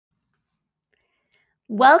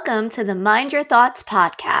Welcome to the Mind Your Thoughts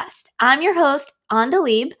podcast. I'm your host,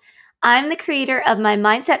 Andalib. I'm the creator of my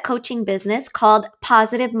mindset coaching business called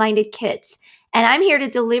Positive Minded Kids, and I'm here to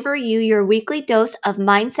deliver you your weekly dose of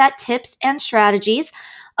mindset tips and strategies,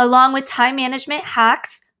 along with time management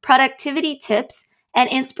hacks, productivity tips, and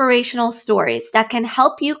inspirational stories that can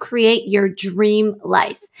help you create your dream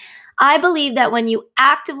life. I believe that when you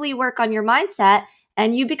actively work on your mindset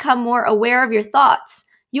and you become more aware of your thoughts,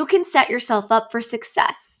 you can set yourself up for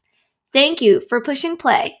success. Thank you for pushing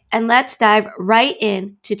play, and let's dive right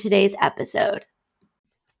into today's episode.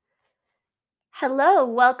 Hello,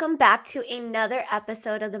 welcome back to another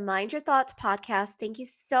episode of the Mind Your Thoughts podcast. Thank you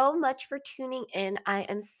so much for tuning in. I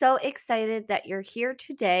am so excited that you're here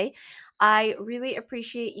today. I really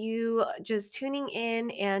appreciate you just tuning in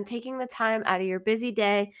and taking the time out of your busy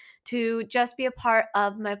day to just be a part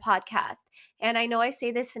of my podcast. And I know I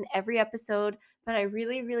say this in every episode, but I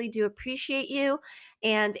really, really do appreciate you.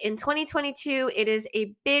 And in 2022, it is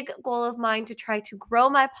a big goal of mine to try to grow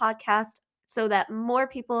my podcast so that more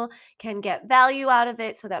people can get value out of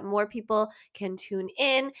it, so that more people can tune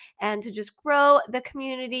in and to just grow the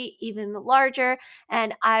community even larger.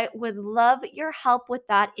 And I would love your help with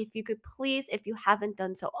that. If you could please, if you haven't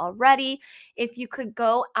done so already, if you could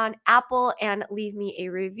go on Apple and leave me a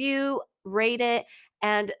review, rate it,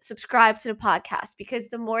 and subscribe to the podcast, because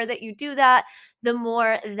the more that you do that, the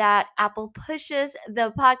more that Apple pushes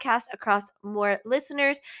the podcast across more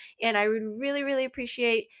listeners. And I would really, really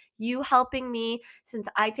appreciate you helping me, since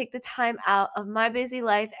I take the time out of my busy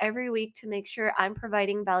life every week to make sure I'm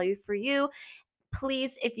providing value for you.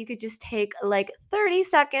 Please, if you could just take like 30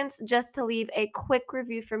 seconds just to leave a quick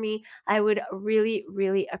review for me, I would really,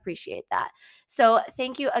 really appreciate that. So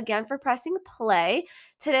thank you again for pressing play.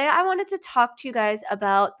 Today, I wanted to talk to you guys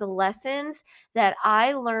about the lessons that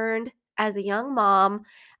I learned as a young mom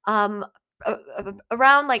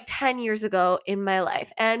around like 10 years ago in my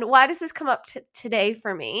life. And why does this come up today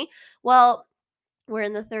for me? Well, we're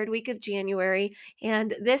in the third week of January,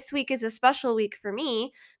 and this week is a special week for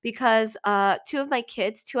me because two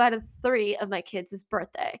out of three of my kids'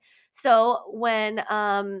 birthday. So when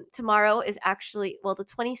tomorrow is actually, well, the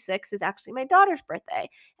 26th is actually my daughter's birthday,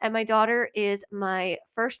 and my daughter is my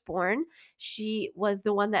firstborn. She was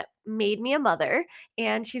the one that made me a mother,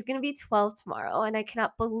 and she's going to be 12 tomorrow, and I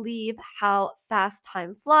cannot believe how fast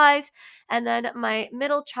time flies. And then my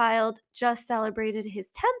middle child just celebrated his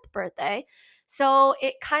 10th birthday. So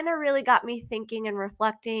it kind of really got me thinking and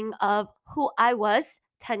reflecting of who I was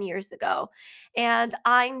 10 years ago. And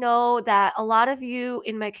I know that a lot of you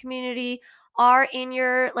in my community are in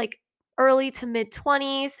your like early to mid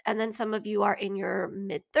 20s, and then some of you are in your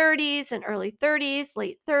mid 30s and early 30s,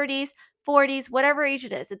 late 30s, 40s, whatever age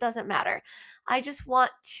it is, it doesn't matter. I just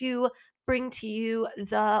want to bring to you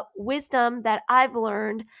the wisdom that I've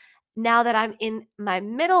learned now that I'm in my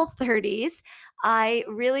middle 30s. I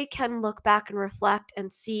really can look back and reflect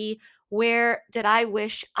and see where did I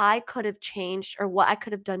wish I could have changed or what I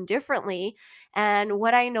could have done differently, and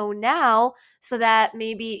what I know now, so that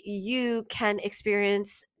maybe you can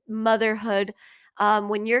experience motherhood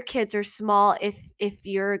when your kids are small, if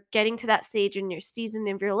you're getting to that stage in your season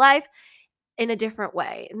of your life, in a different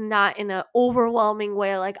way, not in an overwhelming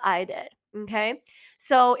way like I did. Okay.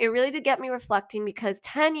 So it really did get me reflecting, because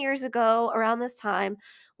 10 years ago, around this time,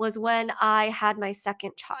 was when I had my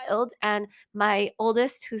second child, and my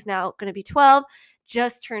oldest, who's now going to be 12,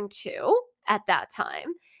 just turned 2 at that time.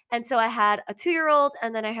 And so I had a 2-year-old,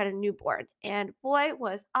 and then I had a newborn. And boy,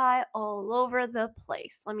 was I all over the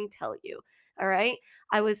place, let me tell you. All right.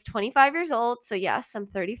 I was 25 years old. So, yes, I'm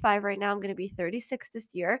 35 right now. I'm going to be 36 this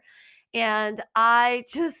year. And I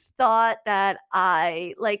just thought that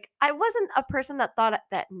I wasn't a person that thought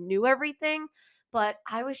that knew everything, but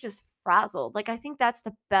I was just frazzled. Like, I think that's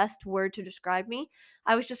the best word to describe me.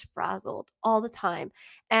 I was just frazzled all the time.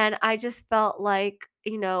 And I just felt like,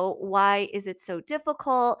 why is it so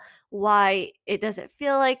difficult? Why it doesn't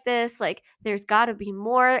feel like this? Like, there's got to be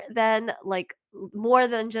more than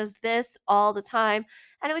just this all the time.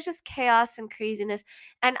 And it was just chaos and craziness.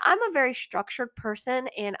 And I'm a very structured person,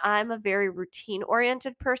 and I'm a very routine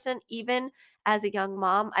oriented person. Even as a young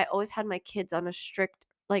mom, I always had my kids on a strict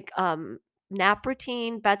nap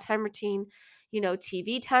routine, bedtime routine,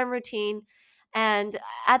 TV time routine. And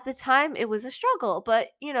at the time it was a struggle, but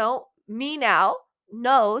me now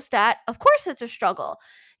knows that of course it's a struggle.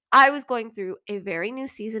 I was going through a very new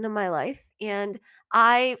season of my life, and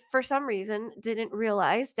I, for some reason, didn't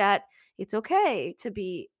realize that it's okay to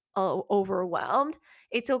be overwhelmed.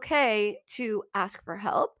 It's okay to ask for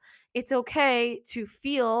help. It's okay to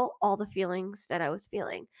feel all the feelings that I was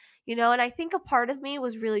feeling. And I think a part of me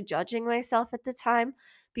was really judging myself at the time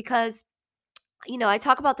because I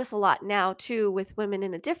talk about this a lot now too with women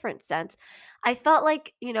in a different sense. I felt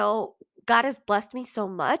like, God has blessed me so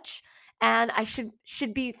much and I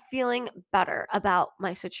should be feeling better about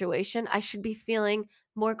my situation. I should be feeling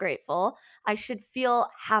more grateful. I should feel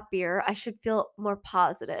happier. I should feel more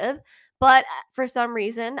positive. But for some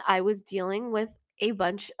reason, I was dealing with a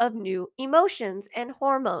bunch of new emotions and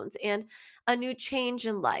hormones and a new change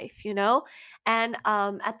in life, And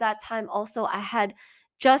at that time also I had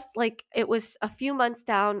just like it was a few months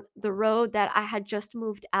down the road that I had just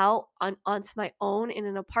moved out onto my own in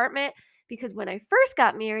an apartment because when I first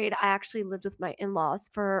got married, I actually lived with my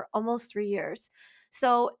in-laws for almost 3 years.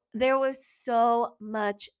 So there was so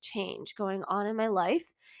much change going on in my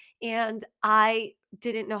life and I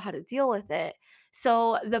didn't know how to deal with it.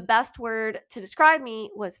 So the best word to describe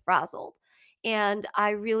me was frazzled. And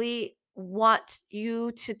I really want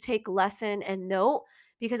you to take lesson and note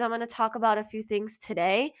because I'm going to talk about a few things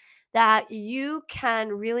today that you can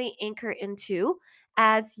really anchor into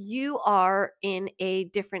as you are in a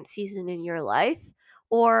different season in your life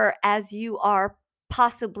or as you are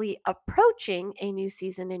possibly approaching a new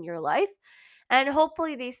season in your life. And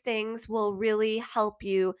hopefully, these things will really help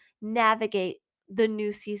you navigate the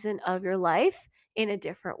new season of your life in a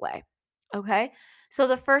different way. Okay. So,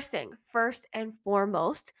 the first thing, first and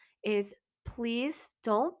foremost, is please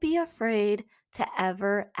don't be afraid to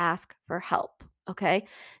ever ask for help. Okay.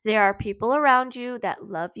 There are people around you that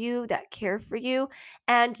love you, that care for you,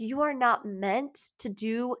 and you are not meant to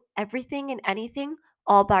do everything and anything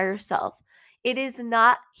all by yourself. It is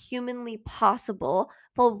not humanly possible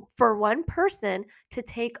for one person to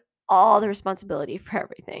take all the responsibility for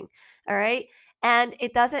everything. All right. And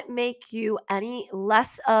it doesn't make you any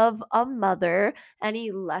less of a mother,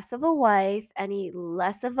 any less of a wife, any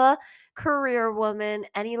less of a career woman,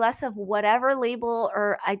 any less of whatever label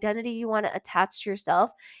or identity you want to attach to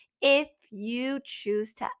yourself if you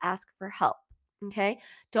choose to ask for help. Okay.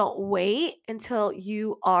 Don't wait until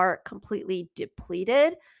you are completely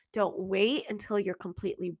depleted. Don't wait until you're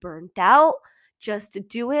completely burned out. Just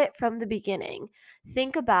do it from the beginning.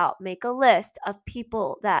 Think about, make a list of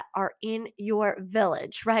people that are in your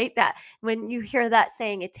village, right? That when you hear that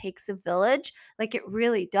saying, it takes a village, like it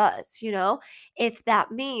really does. If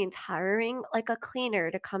that means hiring like a cleaner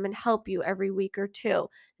to come and help you every week or two,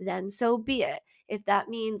 then so be it. If that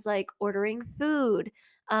means like ordering food,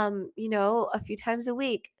 a few times a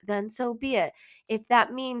week, then so be it. If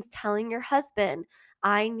that means telling your husband,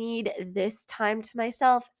 I need this time to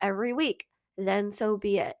myself every week, then so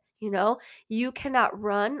be it. You cannot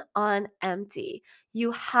run on empty.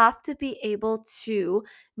 You have to be able to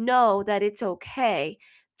know that it's okay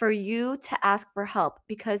for you to ask for help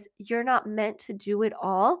because you're not meant to do it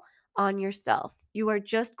all on yourself. You are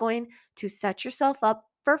just going to set yourself up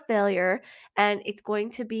for failure and it's going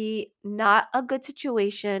to be not a good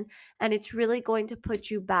situation and it's really going to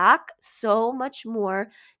put you back so much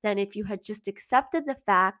more than if you had just accepted the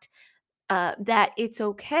fact that it's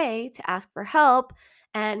okay to ask for help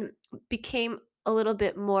and became a little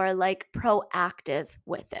bit more like proactive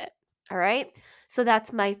with it. All right. So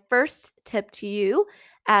that's my first tip to you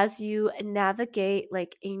as you navigate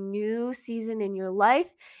like a new season in your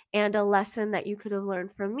life and a lesson that you could have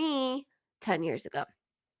learned from me 10 years ago.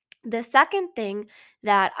 The second thing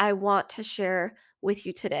that I want to share with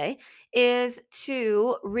you today is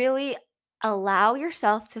to really allow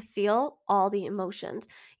yourself to feel all the emotions,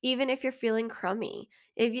 even if you're feeling crummy,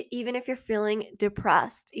 even if you're feeling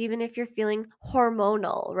depressed, even if you're feeling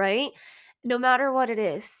hormonal, right? No matter what it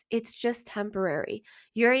is, it's just temporary.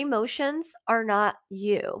 Your emotions are not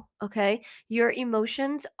you, okay? Your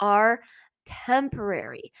emotions are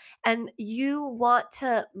temporary. And you want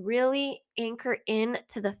to really anchor in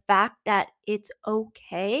to the fact that it's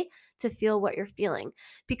okay to feel what you're feeling.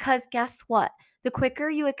 Because guess what? The quicker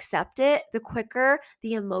you accept it, the quicker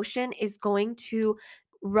the emotion is going to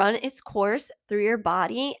run its course through your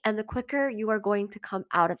body and the quicker you are going to come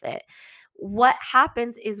out of it. What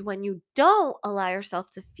happens is when you don't allow yourself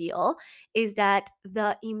to feel is that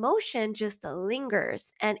the emotion just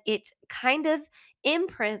lingers and it kind of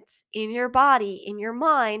imprints in your body, in your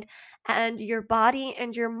mind, and your body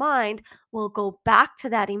and your mind will go back to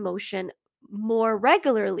that emotion more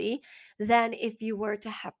regularly than if you were to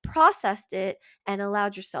have processed it and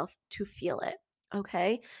allowed yourself to feel it.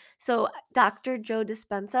 Okay. So, Dr. Joe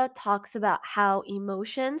Dispenza talks about how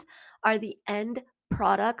emotions are the end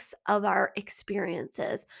products of our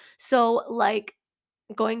experiences. So, like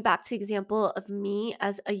going back to the example of me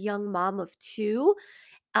as a young mom of two,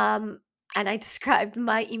 um, and I described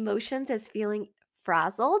my emotions as feeling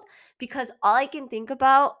frazzled because all I can think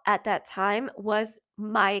about at that time was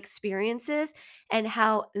my experiences and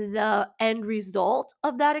how the end result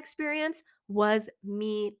of that experience was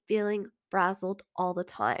me feeling frazzled all the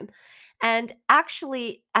time. And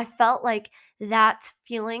actually, I felt like that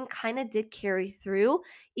feeling kind of did carry through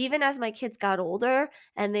even as my kids got older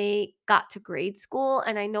and they got to grade school.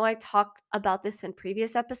 And I know I talked about this in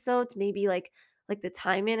previous episodes, maybe like the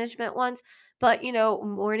time management ones, but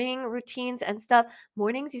morning routines and stuff.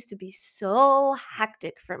 Mornings used to be so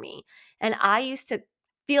hectic for me. And I used to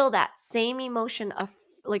feel that same emotion of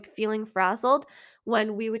like feeling frazzled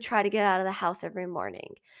when we would try to get out of the house every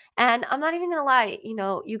morning. And I'm not even going to lie,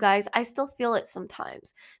 you guys, I still feel it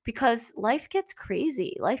sometimes because life gets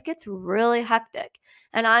crazy. Life gets really hectic.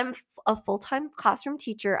 And a full time classroom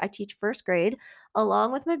teacher. I teach first grade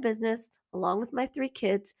along with my business, along with my three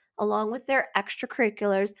kids, along with their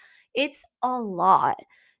extracurriculars. It's a lot.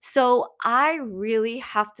 So I really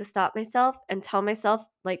have to stop myself and tell myself,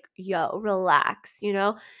 like, yo, relax,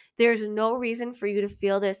 There's no reason for you to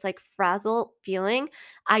feel this like frazzled feeling.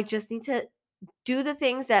 I just need to do the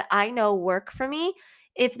things that I know work for me.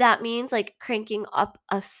 If that means like cranking up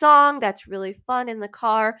a song that's really fun in the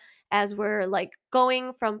car as we're like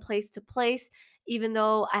going from place to place, even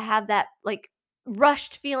though I have that like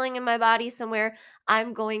rushed feeling in my body somewhere,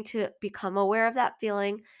 I'm going to become aware of that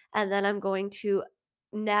feeling and then I'm going to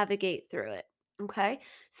navigate through it. Okay.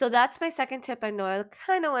 So that's my second tip. I know I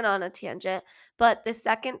kind of went on a tangent, but the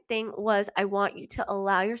second thing was I want you to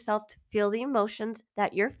allow yourself to feel the emotions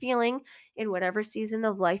that you're feeling in whatever season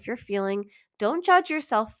of life you're feeling. Don't judge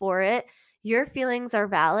yourself for it. Your feelings are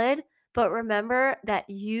valid, but remember that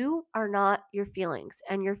you are not your feelings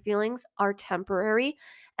and your feelings are temporary.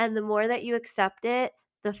 And the more that you accept it,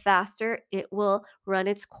 the faster it will run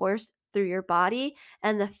its course through your body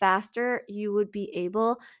and the faster you would be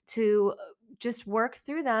able to just work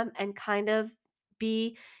through them and kind of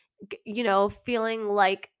be feeling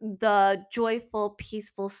like the joyful,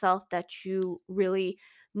 peaceful self that you really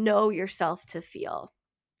know yourself to feel.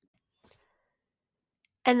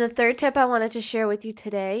 And the third tip I wanted to share with you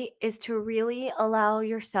today is to really allow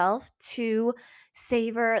yourself to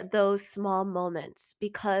savor those small moments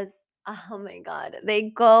because, oh my God,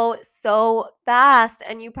 they go so fast.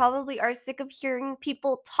 And you probably are sick of hearing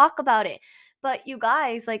people talk about it. But you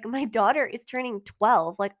guys, like my daughter is turning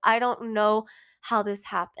 12. Like, I don't know how this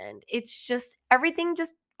happened. It's just everything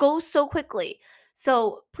just goes so quickly.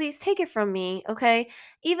 So please take it from me, okay?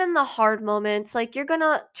 Even the hard moments, like you're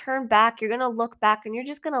gonna turn back, you're gonna look back, and you're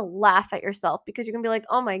just gonna laugh at yourself because you're gonna be like,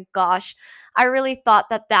 oh my gosh, I really thought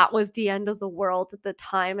that that was the end of the world at the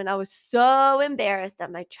time. And I was so embarrassed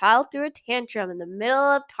that my child threw a tantrum in the middle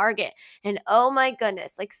of Target. And oh my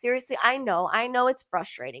goodness, like seriously, I know it's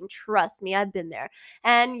frustrating. Trust me, I've been there.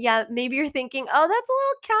 And yeah, maybe you're thinking, oh, that's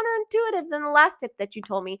a little counterintuitive than the last tip that you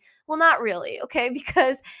told me. Well, not really, okay?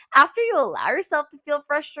 Because after you allow yourself to feel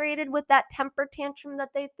frustrated with that temper tantrum that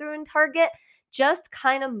they threw in Target, just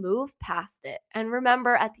kind of move past it. And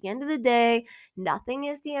remember, at the end of the day, nothing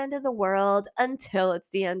is the end of the world until it's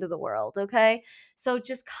the end of the world, okay? So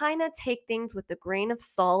just kind of take things with a grain of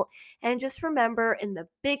salt and just remember, in the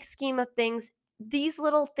big scheme of things, these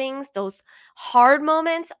little things, those hard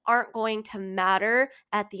moments aren't going to matter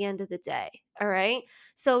at the end of the day. All right.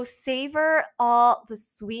 So savor all the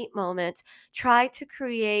sweet moments. Try to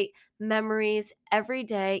create memories every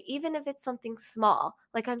day, even if it's something small.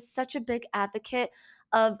 Like, I'm such a big advocate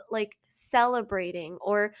of like celebrating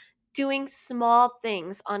or doing small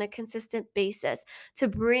things on a consistent basis to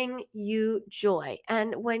bring you joy.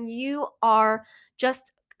 And when you are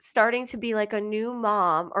just starting to be like a new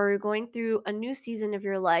mom or you're going through a new season of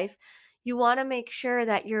your life, you want to make sure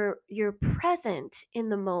that you're present in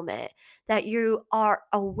the moment, that you are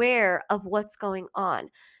aware of what's going on.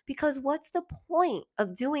 Because what's the point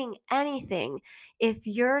of doing anything if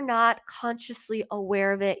you're not consciously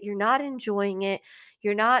aware of it, you're not enjoying it,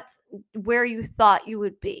 you're not where you thought you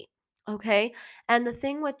would be? Okay. And the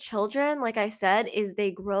thing with children, like I said, is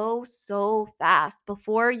they grow so fast.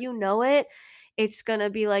 Before you know it, it's gonna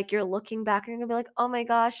be like you're looking back and you're gonna be like, oh my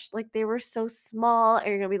gosh, like they were so small. And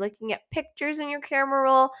you're gonna be looking at pictures in your camera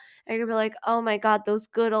roll and you're gonna be like, oh my God, those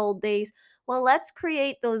good old days. Well, let's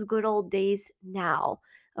create those good old days now.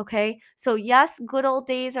 Okay. So, yes, good old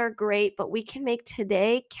days are great, but we can make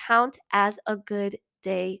today count as a good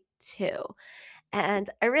day too. And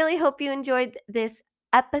I really hope you enjoyed this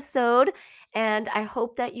episode. And I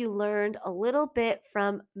hope that you learned a little bit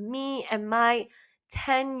from me and my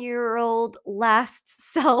 10-year-old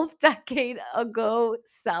last self, decade ago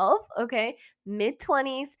self, okay? Mid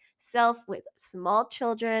 20s self with small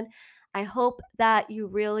children. I hope that you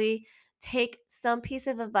really take some piece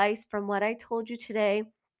of advice from what I told you today.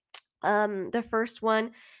 The first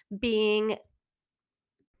one being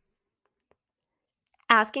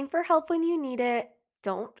asking for help when you need it.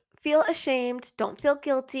 Don't feel ashamed. Don't feel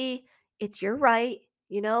guilty. It's your right.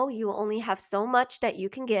 You only have so much that you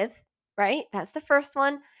can give, right? That's the first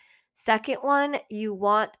one. Second one, you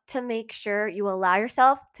want to make sure you allow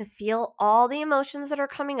yourself to feel all the emotions that are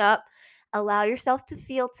coming up, allow yourself to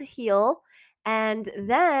feel to heal. And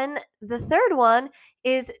then the third one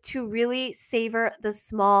is to really savor the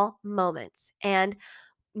small moments. And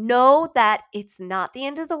know that it's not the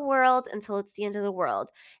end of the world until it's the end of the world.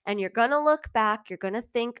 And you're going to look back, you're going to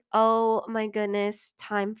think, oh my goodness,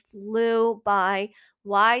 time flew by.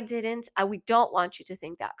 Why didn't I? We don't want you to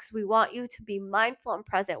think that, because we want you to be mindful and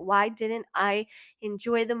present. Why didn't I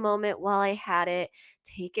enjoy the moment while I had it?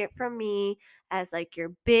 Take it from me as like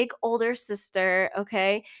your big older sister,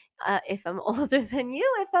 okay? If I'm older than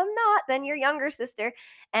you, if I'm not, then your younger sister.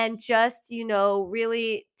 And just,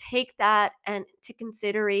 really take that and to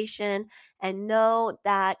consideration, and know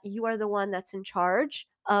that you are the one that's in charge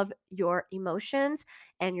of your emotions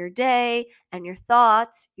and your day and your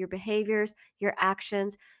thoughts, your behaviors, your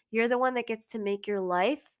actions. You're the one that gets to make your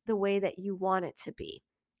life the way that you want it to be.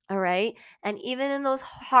 All right. And even in those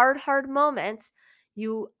hard moments,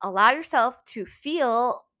 you allow yourself to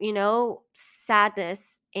feel,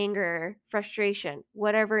 sadness, anger, frustration,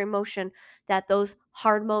 whatever emotion that those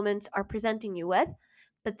hard moments are presenting you with.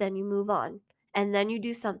 But then you move on, and then you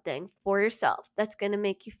do something for yourself that's going to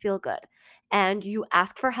make you feel good, and you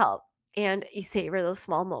ask for help, and you savor those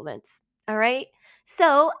small moments. All right.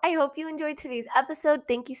 So I hope you enjoyed today's episode.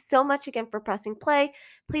 Thank you so much again for pressing play.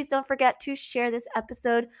 Please don't forget to share this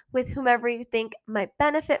episode with whomever you think might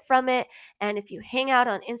benefit from it. And if you hang out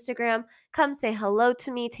on Instagram, come say hello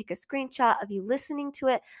to me. Take a screenshot of you listening to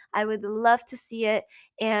it. I would love to see it.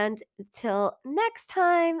 And until next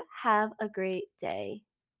time, have a great day.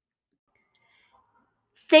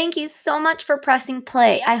 Thank you so much for pressing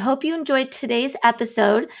play. I hope you enjoyed today's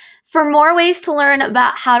episode. For more ways to learn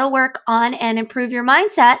about how to work on and improve your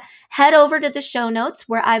mindset, head over to the show notes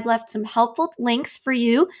where I've left some helpful links for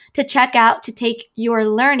you to check out to take your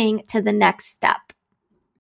learning to the next step.